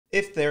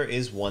If there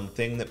is one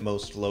thing that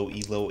most low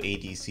elo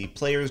ADC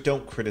players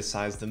don't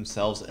criticize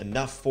themselves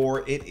enough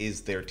for, it is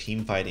their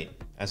team fighting.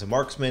 As a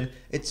marksman,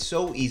 it's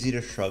so easy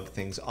to shrug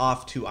things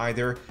off to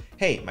either,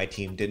 hey, my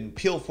team didn't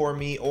peel for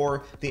me,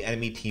 or the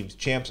enemy team's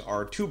champs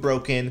are too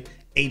broken,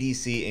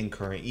 ADC in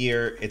current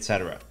year,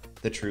 etc.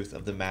 The truth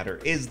of the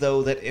matter is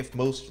though that if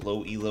most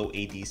low elo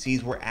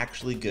ADCs were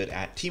actually good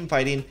at team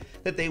fighting,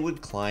 that they would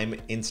climb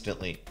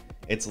instantly.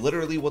 It's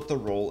literally what the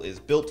role is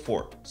built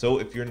for, so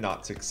if you're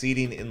not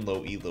succeeding in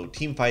low elo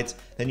teamfights,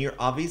 then you're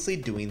obviously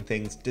doing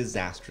things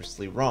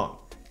disastrously wrong.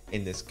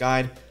 In this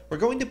guide, we're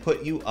going to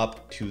put you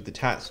up to the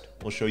test.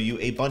 We'll show you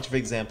a bunch of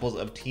examples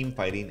of team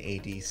fighting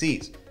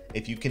ADCs.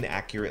 If you can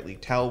accurately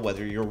tell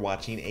whether you're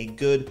watching a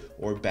good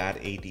or bad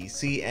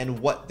ADC and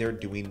what they're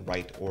doing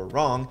right or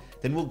wrong,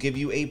 then we'll give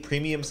you a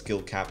premium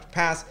skill capped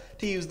pass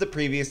to use the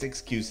previous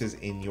excuses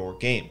in your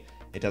game.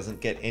 It doesn't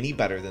get any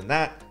better than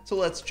that, so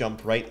let's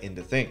jump right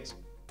into things.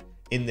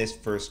 In this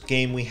first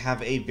game, we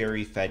have a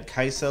very fed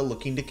Kai'Sa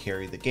looking to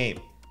carry the game,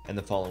 and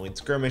the following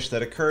skirmish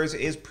that occurs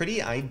is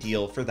pretty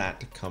ideal for that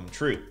to come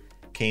true.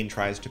 Kayn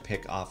tries to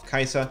pick off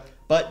Kai'Sa,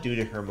 but due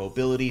to her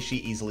mobility, she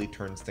easily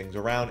turns things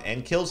around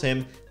and kills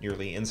him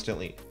nearly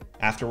instantly.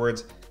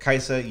 Afterwards,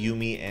 Kai'Sa,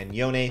 Yuumi, and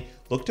Yone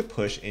look to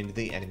push into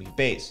the enemy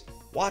base.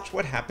 Watch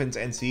what happens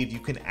and see if you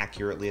can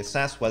accurately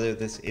assess whether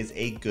this is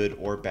a good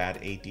or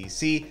bad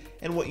ADC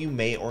and what you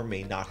may or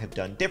may not have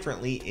done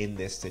differently in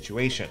this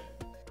situation.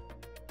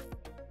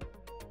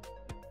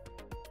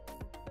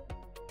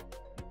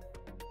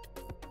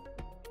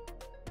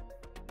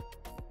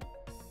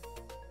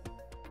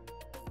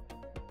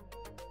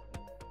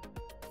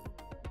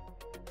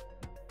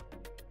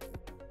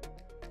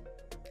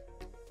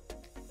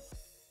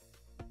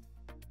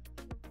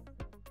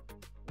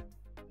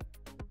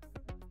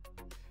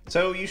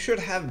 So you should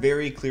have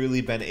very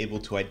clearly been able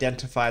to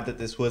identify that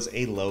this was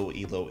a low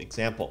elo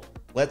example.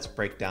 Let's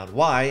break down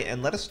why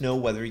and let us know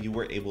whether you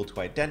were able to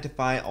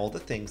identify all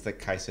the things that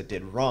Kai'Sa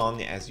did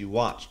wrong as you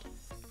watched.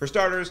 For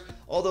starters,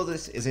 although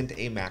this isn't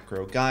a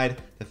macro guide,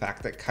 the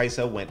fact that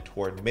Kai'Sa went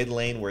toward mid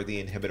lane where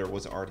the inhibitor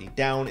was already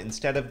down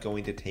instead of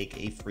going to take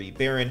a free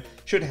Baron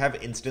should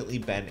have instantly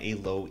been a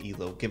low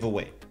elo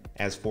giveaway.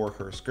 As for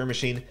her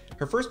skirmishing,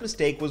 her first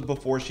mistake was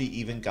before she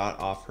even got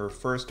off her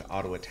first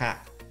auto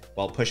attack.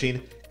 While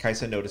pushing,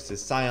 Kai'Sa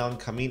notices Sion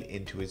coming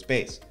into his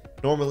base.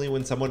 Normally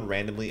when someone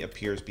randomly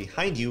appears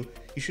behind you,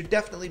 you should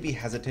definitely be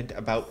hesitant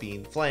about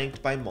being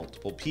flanked by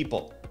multiple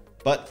people.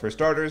 But for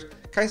starters,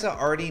 Kai'Sa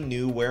already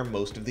knew where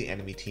most of the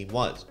enemy team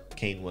was.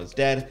 Kayn was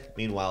dead,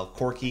 meanwhile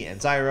Corki and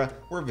Zyra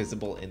were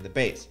visible in the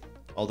base.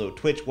 Although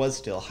Twitch was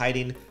still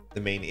hiding,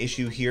 the main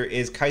issue here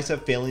is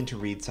Kai'Sa failing to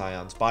read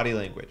Sion's body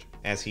language.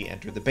 As he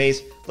entered the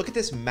base, look at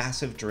this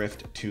massive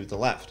drift to the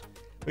left.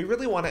 We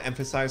really want to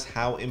emphasize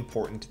how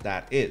important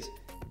that is.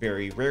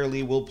 Very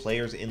rarely will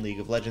players in League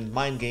of Legends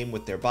mind game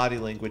with their body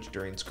language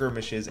during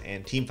skirmishes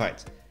and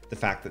teamfights. The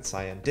fact that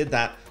Sion did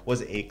that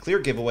was a clear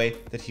giveaway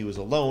that he was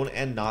alone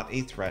and not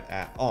a threat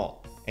at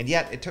all. And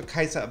yet it took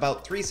Kai'Sa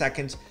about 3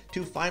 seconds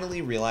to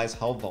finally realize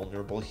how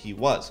vulnerable he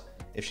was.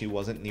 If she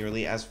wasn't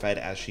nearly as fed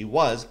as she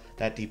was,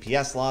 that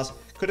DPS loss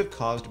could have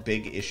caused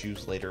big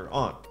issues later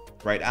on.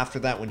 Right after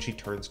that, when she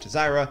turns to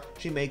Zyra,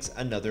 she makes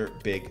another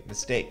big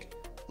mistake.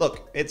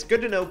 Look, it's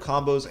good to know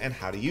combos and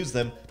how to use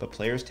them, but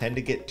players tend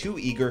to get too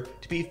eager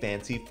to be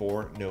fancy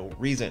for no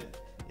reason.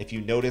 If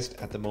you noticed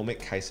at the moment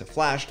Kai'Sa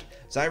flashed,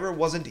 Zyra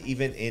wasn't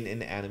even in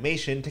an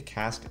animation to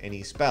cast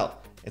any spell.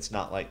 It's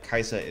not like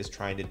Kai'Sa is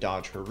trying to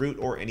dodge her route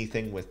or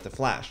anything with the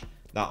flash.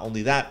 Not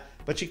only that,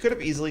 but she could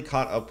have easily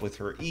caught up with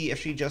her E if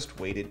she just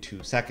waited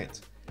 2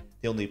 seconds.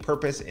 The only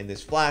purpose in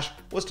this flash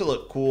was to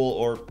look cool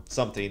or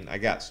something, I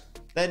guess.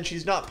 Then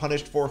she's not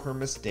punished for her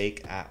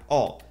mistake at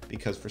all,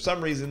 because for some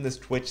reason this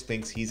Twitch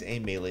thinks he's a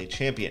melee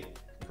champion.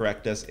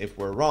 Correct us if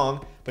we're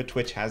wrong, but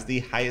Twitch has the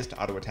highest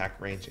auto attack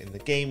range in the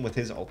game with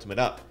his ultimate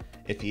up.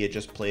 If he had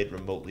just played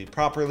remotely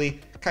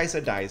properly,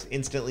 Kai'Sa dies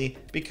instantly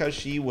because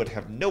she would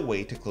have no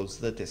way to close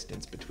the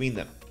distance between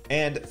them.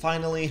 And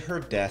finally, her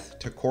death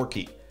to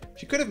Corki.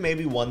 She could have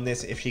maybe won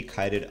this if she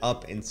kited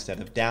up instead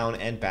of down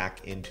and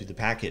back into the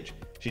package.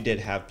 She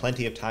did have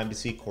plenty of time to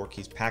see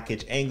Corki's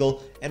package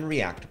angle and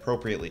react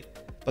appropriately.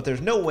 But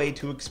there's no way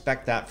to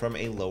expect that from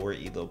a lower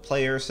elo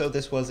player, so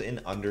this was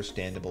an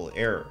understandable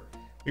error.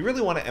 We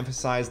really want to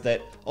emphasize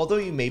that although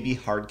you may be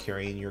hard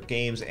carrying your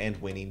games and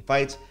winning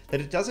fights,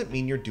 that it doesn't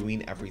mean you're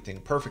doing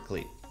everything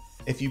perfectly.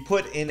 If you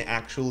put an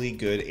actually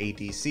good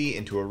ADC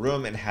into a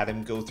room and had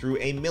him go through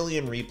a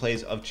million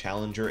replays of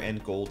Challenger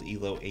and Gold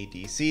Elo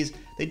ADCs,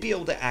 they'd be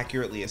able to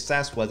accurately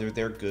assess whether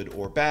they're good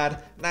or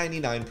bad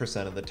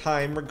 99% of the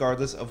time,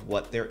 regardless of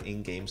what their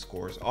in-game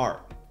scores are.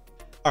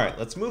 Alright,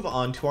 let's move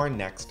on to our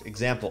next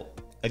example.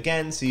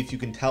 Again, see if you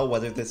can tell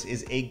whether this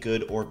is a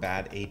good or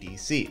bad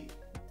ADC.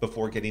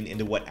 Before getting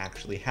into what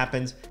actually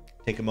happens,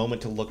 take a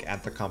moment to look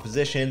at the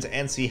compositions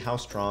and see how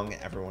strong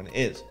everyone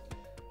is.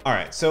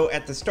 Alright, so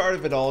at the start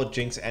of it all,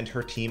 Jinx and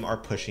her team are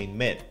pushing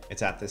mid.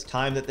 It's at this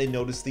time that they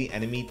notice the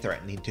enemy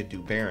threatening to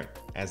do Baron.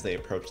 As they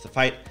approach the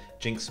fight,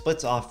 Jinx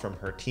splits off from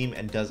her team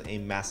and does a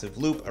massive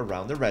loop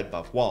around the red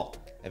buff wall.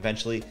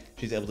 Eventually,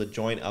 she's able to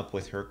join up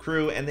with her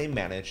crew and they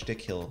manage to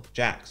kill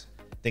Jax.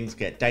 Things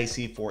get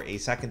dicey for a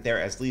second there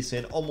as Lee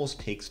Sin almost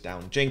takes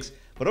down Jinx,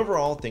 but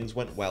overall things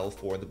went well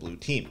for the blue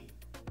team.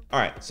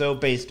 Alright, so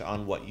based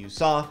on what you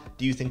saw,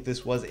 do you think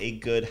this was a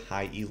good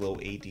high elo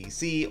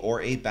ADC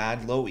or a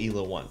bad low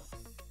elo one?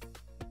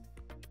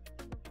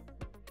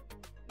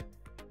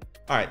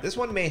 Alright, this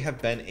one may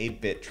have been a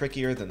bit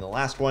trickier than the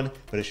last one,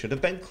 but it should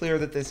have been clear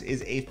that this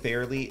is a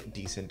fairly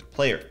decent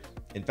player.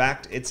 In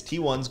fact, it's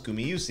T1's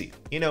Gumayusi.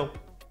 You know,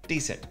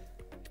 decent.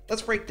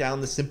 Let's break down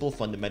the simple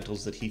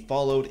fundamentals that he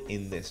followed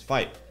in this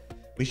fight.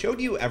 We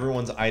showed you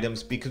everyone's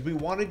items because we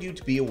wanted you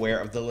to be aware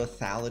of the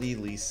lethality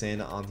Lee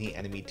Sin on the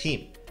enemy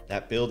team.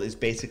 That build is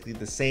basically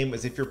the same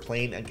as if you're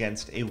playing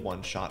against a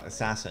one-shot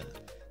assassin.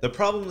 The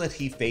problem that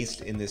he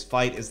faced in this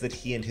fight is that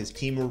he and his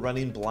team were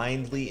running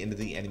blindly into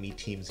the enemy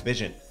team's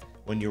vision.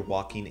 When you're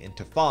walking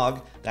into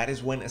fog, that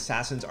is when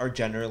assassins are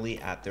generally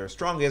at their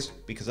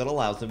strongest because it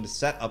allows them to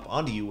set up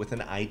onto you with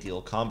an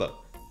ideal combo.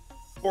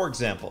 For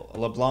example, a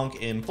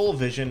LeBlanc in full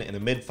vision in a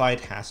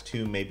mid-fight has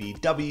to maybe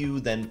W,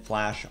 then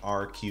flash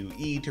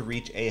RQE to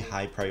reach a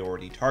high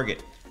priority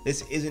target.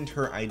 This isn't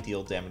her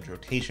ideal damage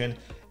rotation,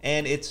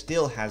 and it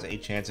still has a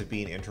chance of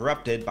being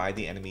interrupted by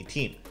the enemy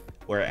team.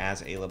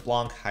 Whereas a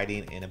LeBlanc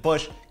hiding in a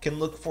bush can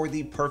look for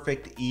the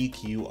perfect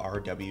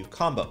EQRW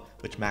combo,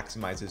 which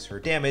maximizes her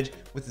damage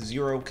with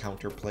zero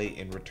counterplay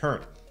in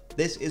return.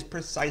 This is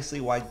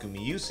precisely why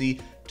Gumayusi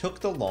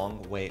took the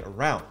long way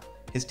around.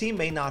 His team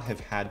may not have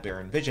had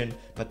Baron Vision,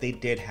 but they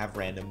did have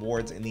random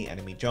wards in the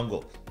enemy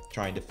jungle.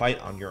 Trying to fight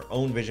on your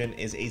own vision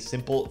is a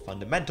simple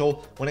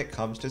fundamental when it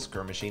comes to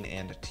skirmishing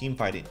and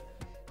teamfighting.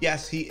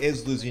 Yes, he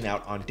is losing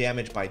out on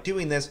damage by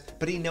doing this,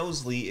 but he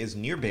knows Lee is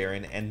near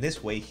Baron, and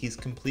this way he's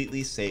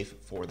completely safe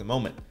for the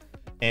moment.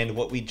 And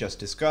what we just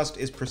discussed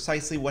is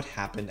precisely what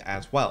happened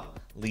as well.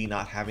 Lee,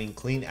 not having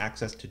clean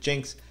access to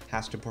Jinx,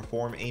 has to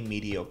perform a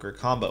mediocre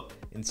combo.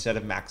 Instead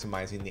of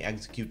maximizing the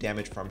execute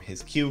damage from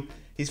his Q,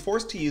 he's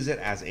forced to use it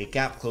as a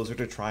gap closer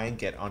to try and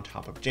get on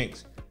top of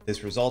Jinx.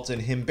 This results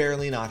in him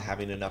barely not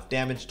having enough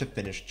damage to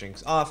finish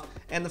Jinx off,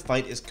 and the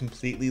fight is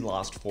completely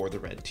lost for the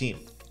red team.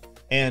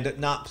 And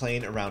not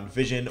playing around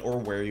vision or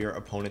where your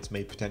opponents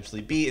may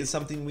potentially be is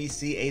something we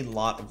see a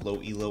lot of low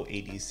elo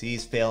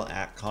ADCs fail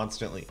at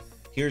constantly.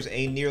 Here's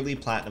a nearly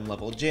platinum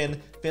level Jhin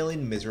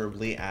failing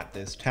miserably at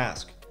this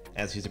task.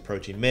 As he's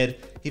approaching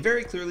mid, he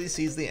very clearly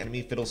sees the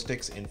enemy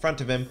Fiddlesticks in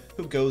front of him,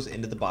 who goes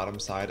into the bottom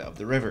side of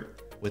the river.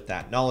 With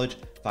that knowledge,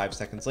 5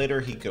 seconds later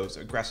he goes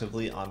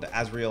aggressively onto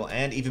Azrael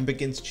and even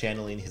begins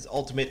channeling his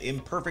ultimate in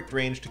perfect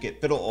range to get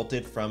Fiddle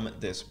ulted from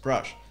this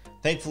brush.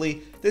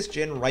 Thankfully, this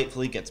Jhin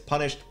rightfully gets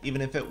punished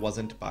even if it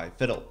wasn't by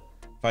Fiddle.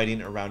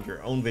 Fighting around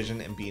your own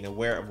vision and being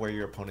aware of where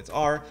your opponents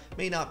are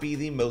may not be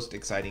the most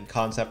exciting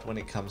concept when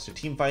it comes to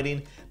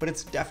teamfighting, but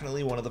it's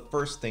definitely one of the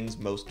first things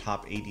most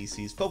top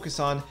ADCs focus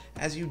on,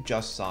 as you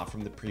just saw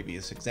from the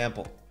previous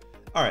example.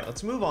 Alright,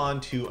 let's move on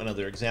to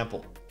another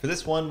example. For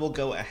this one, we'll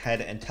go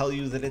ahead and tell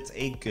you that it's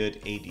a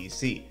good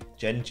ADC,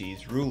 Gen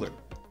G's Ruler.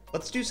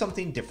 Let's do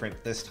something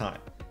different this time.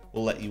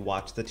 We'll let you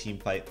watch the team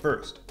fight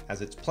first.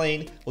 As it's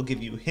playing, we'll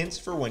give you hints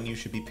for when you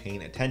should be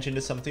paying attention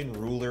to something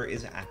Ruler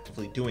is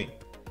actively doing.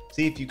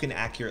 See if you can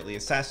accurately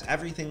assess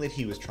everything that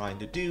he was trying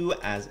to do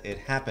as it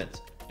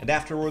happens. And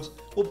afterwards,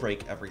 we'll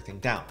break everything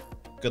down.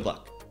 Good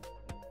luck.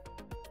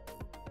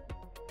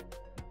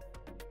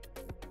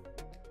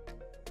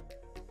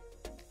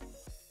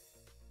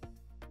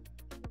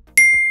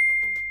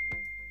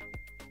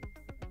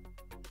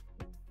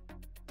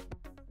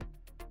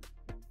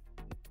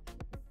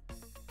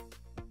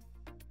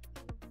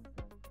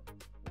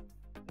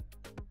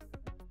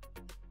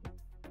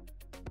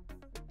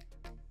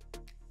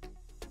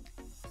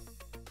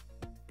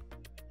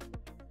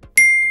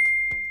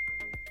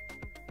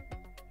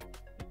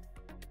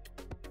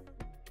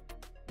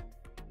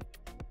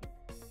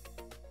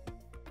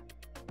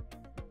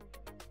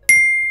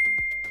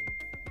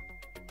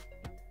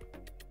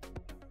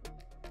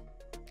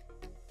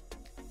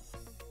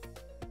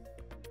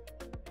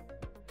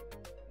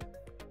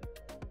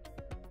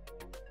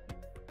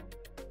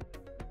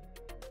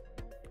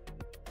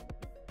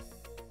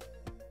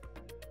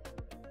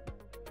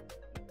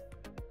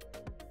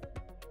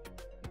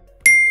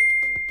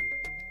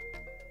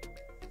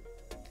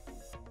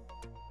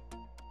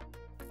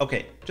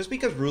 Okay, just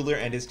because Ruler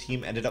and his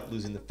team ended up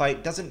losing the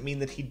fight doesn't mean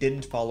that he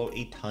didn't follow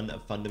a ton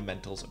of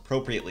fundamentals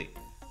appropriately.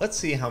 Let's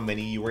see how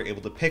many you were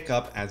able to pick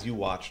up as you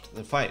watched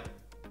the fight.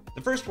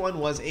 The first one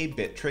was a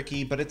bit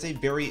tricky, but it's a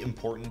very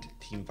important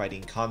team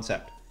fighting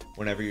concept.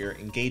 Whenever you're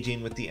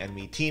engaging with the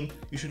enemy team,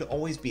 you should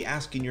always be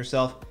asking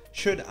yourself,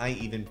 should I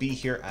even be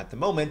here at the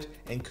moment,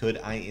 and could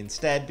I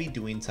instead be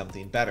doing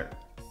something better?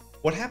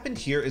 What happened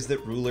here is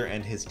that Ruler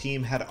and his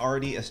team had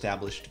already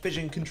established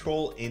vision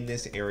control in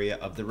this area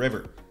of the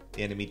river.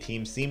 The enemy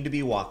team seemed to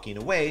be walking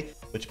away,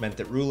 which meant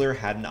that Ruler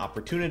had an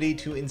opportunity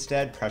to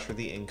instead pressure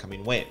the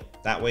incoming wave.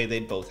 That way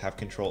they'd both have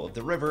control of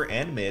the river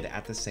and mid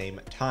at the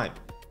same time.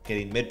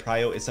 getting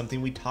mid-prio is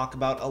something we talk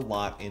about a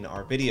lot in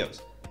our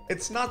videos.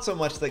 It's not so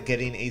much that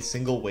getting a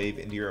single wave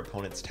into your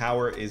opponent's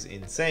tower is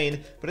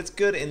insane, but it's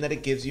good in that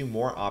it gives you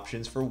more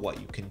options for what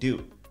you can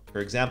do. For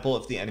example,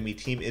 if the enemy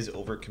team is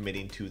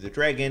overcommitting to the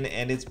dragon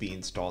and it's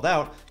being stalled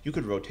out, you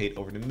could rotate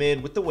over to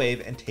mid with the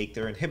wave and take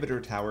their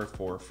inhibitor tower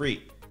for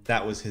free.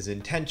 That was his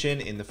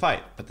intention in the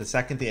fight, but the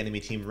second the enemy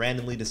team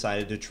randomly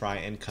decided to try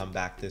and come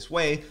back this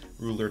way,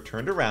 Ruler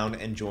turned around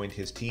and joined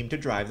his team to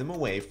drive them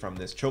away from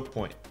this choke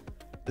point.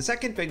 The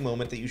second big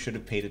moment that you should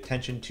have paid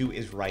attention to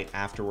is right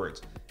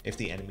afterwards. If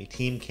the enemy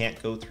team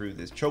can't go through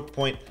this choke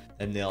point,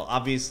 then they'll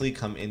obviously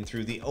come in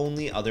through the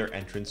only other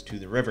entrance to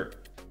the river.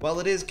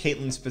 While it is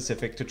Caitlyn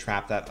specific to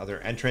trap that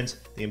other entrance,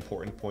 the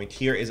important point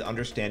here is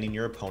understanding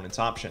your opponent's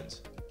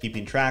options.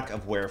 Keeping track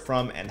of where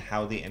from and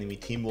how the enemy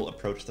team will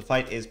approach the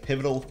fight is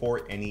pivotal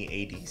for any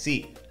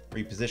ADC.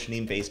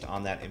 Repositioning based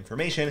on that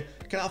information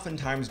can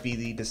oftentimes be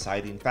the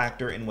deciding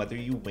factor in whether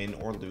you win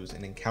or lose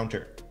an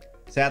encounter.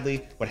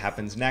 Sadly, what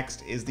happens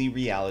next is the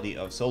reality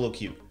of solo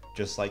queue.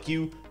 Just like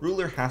you,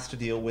 Ruler has to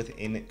deal with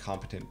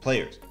incompetent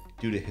players.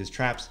 Due to his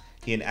traps,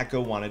 he and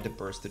Echo wanted to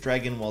burst the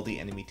dragon while the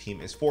enemy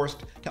team is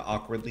forced to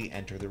awkwardly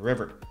enter the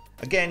river.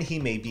 Again, he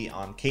may be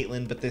on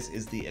Caitlyn, but this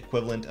is the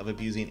equivalent of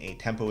abusing a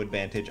tempo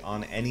advantage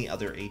on any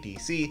other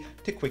ADC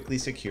to quickly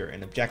secure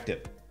an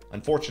objective.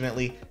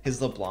 Unfortunately,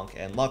 his LeBlanc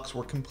and Lux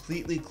were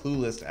completely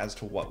clueless as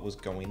to what was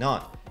going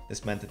on.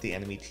 This meant that the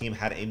enemy team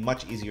had a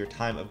much easier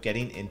time of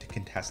getting in to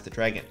contest the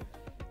dragon.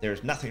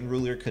 There's nothing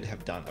Ruler could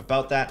have done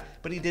about that,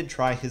 but he did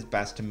try his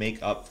best to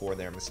make up for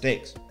their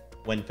mistakes.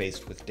 When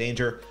faced with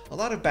danger, a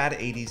lot of bad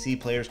ADC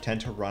players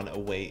tend to run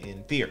away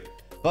in fear.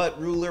 But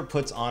Ruler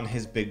puts on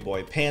his big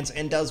boy pants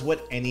and does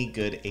what any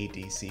good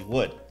ADC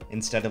would.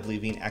 Instead of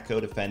leaving Echo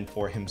to fend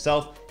for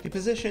himself, he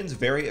positions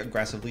very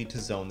aggressively to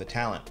zone the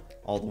talent.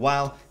 All the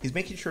while, he's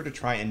making sure to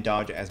try and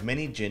dodge as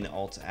many Jhin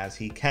ults as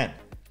he can.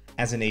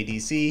 As an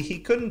ADC, he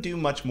couldn't do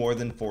much more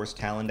than force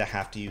Talon to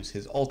have to use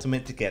his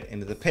ultimate to get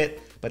into the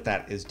pit, but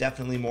that is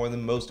definitely more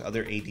than most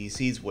other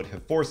ADCs would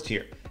have forced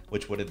here,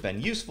 which would have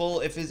been useful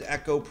if his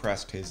Echo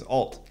pressed his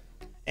ult.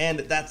 And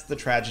that's the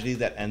tragedy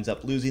that ends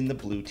up losing the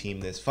blue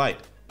team this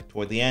fight.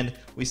 Toward the end,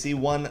 we see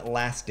one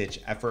last-ditch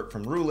effort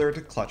from Ruler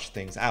to clutch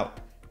things out.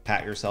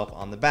 Pat yourself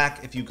on the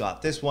back if you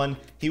got this one.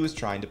 He was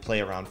trying to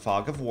play around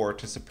Fog of War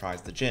to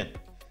surprise the Jhin.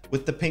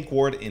 With the pink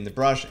ward in the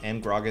brush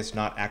and Gragas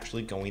not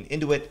actually going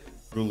into it,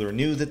 Ruler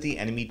knew that the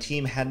enemy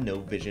team had no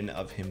vision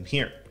of him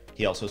here.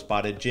 He also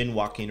spotted Jhin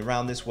walking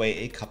around this way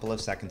a couple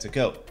of seconds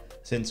ago.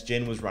 Since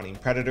Jhin was running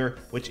Predator,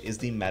 which is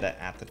the meta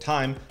at the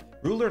time,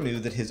 Ruler knew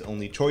that his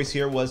only choice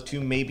here was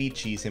to maybe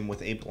cheese him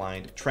with a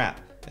blind trap.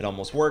 It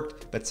almost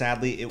worked, but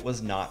sadly it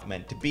was not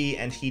meant to be,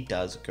 and he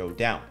does go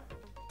down.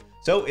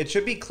 So it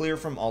should be clear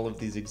from all of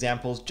these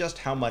examples just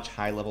how much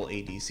high-level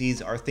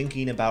ADCs are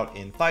thinking about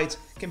in fights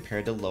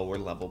compared to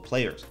lower-level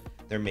players.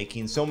 They're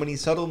making so many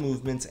subtle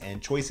movements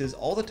and choices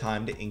all the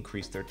time to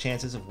increase their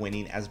chances of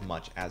winning as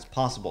much as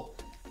possible.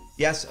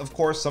 Yes, of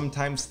course,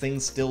 sometimes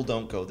things still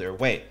don't go their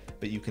way,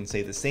 but you can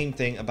say the same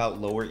thing about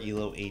lower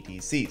elo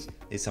ADCs.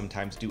 They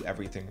sometimes do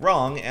everything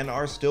wrong and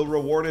are still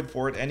rewarded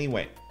for it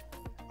anyway.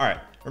 Alright,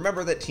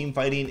 remember that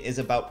teamfighting is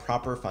about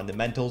proper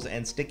fundamentals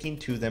and sticking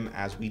to them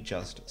as we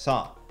just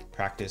saw.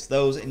 Practice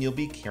those and you'll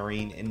be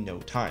carrying in no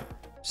time.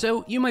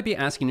 So you might be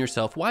asking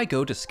yourself, why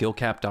go to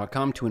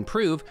SkillCapped.com to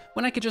improve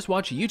when I could just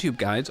watch YouTube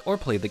guides or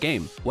play the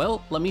game?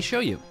 Well, let me show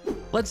you.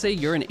 Let's say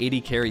you're an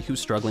AD carry who's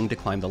struggling to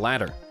climb the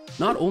ladder.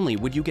 Not only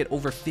would you get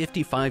over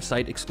 55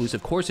 site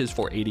exclusive courses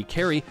for AD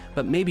carry,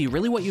 but maybe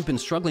really what you've been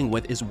struggling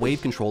with is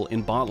wave control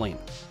in bot lane.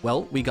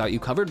 Well, we got you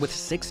covered with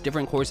 6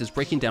 different courses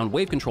breaking down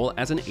wave control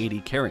as an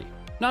AD carry.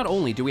 Not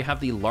only do we have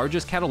the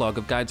largest catalog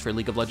of guides for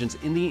League of Legends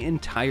in the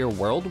entire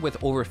world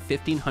with over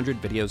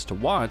 1,500 videos to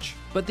watch,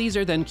 but these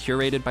are then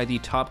curated by the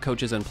top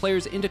coaches and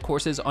players into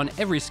courses on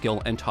every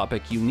skill and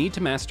topic you need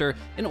to master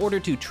in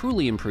order to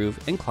truly improve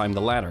and climb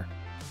the ladder.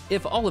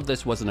 If all of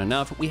this wasn't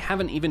enough, we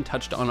haven't even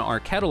touched on our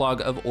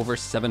catalog of over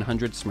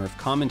 700 Smurf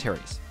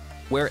commentaries,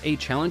 where a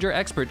challenger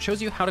expert shows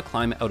you how to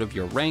climb out of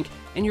your rank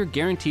and you're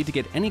guaranteed to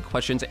get any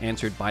questions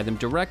answered by them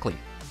directly.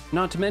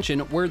 Not to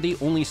mention, we're the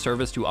only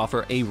service to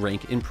offer a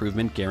rank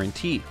improvement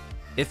guarantee.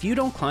 If you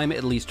don't climb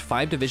at least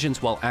 5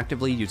 divisions while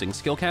actively using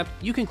SkillCapped,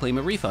 you can claim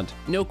a refund,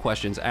 no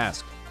questions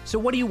asked. So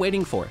what are you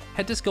waiting for?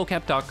 Head to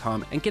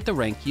SkillCapped.com and get the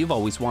rank you've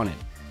always wanted.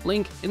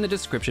 Link in the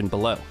description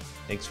below.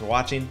 Thanks for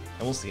watching,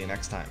 and we'll see you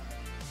next time.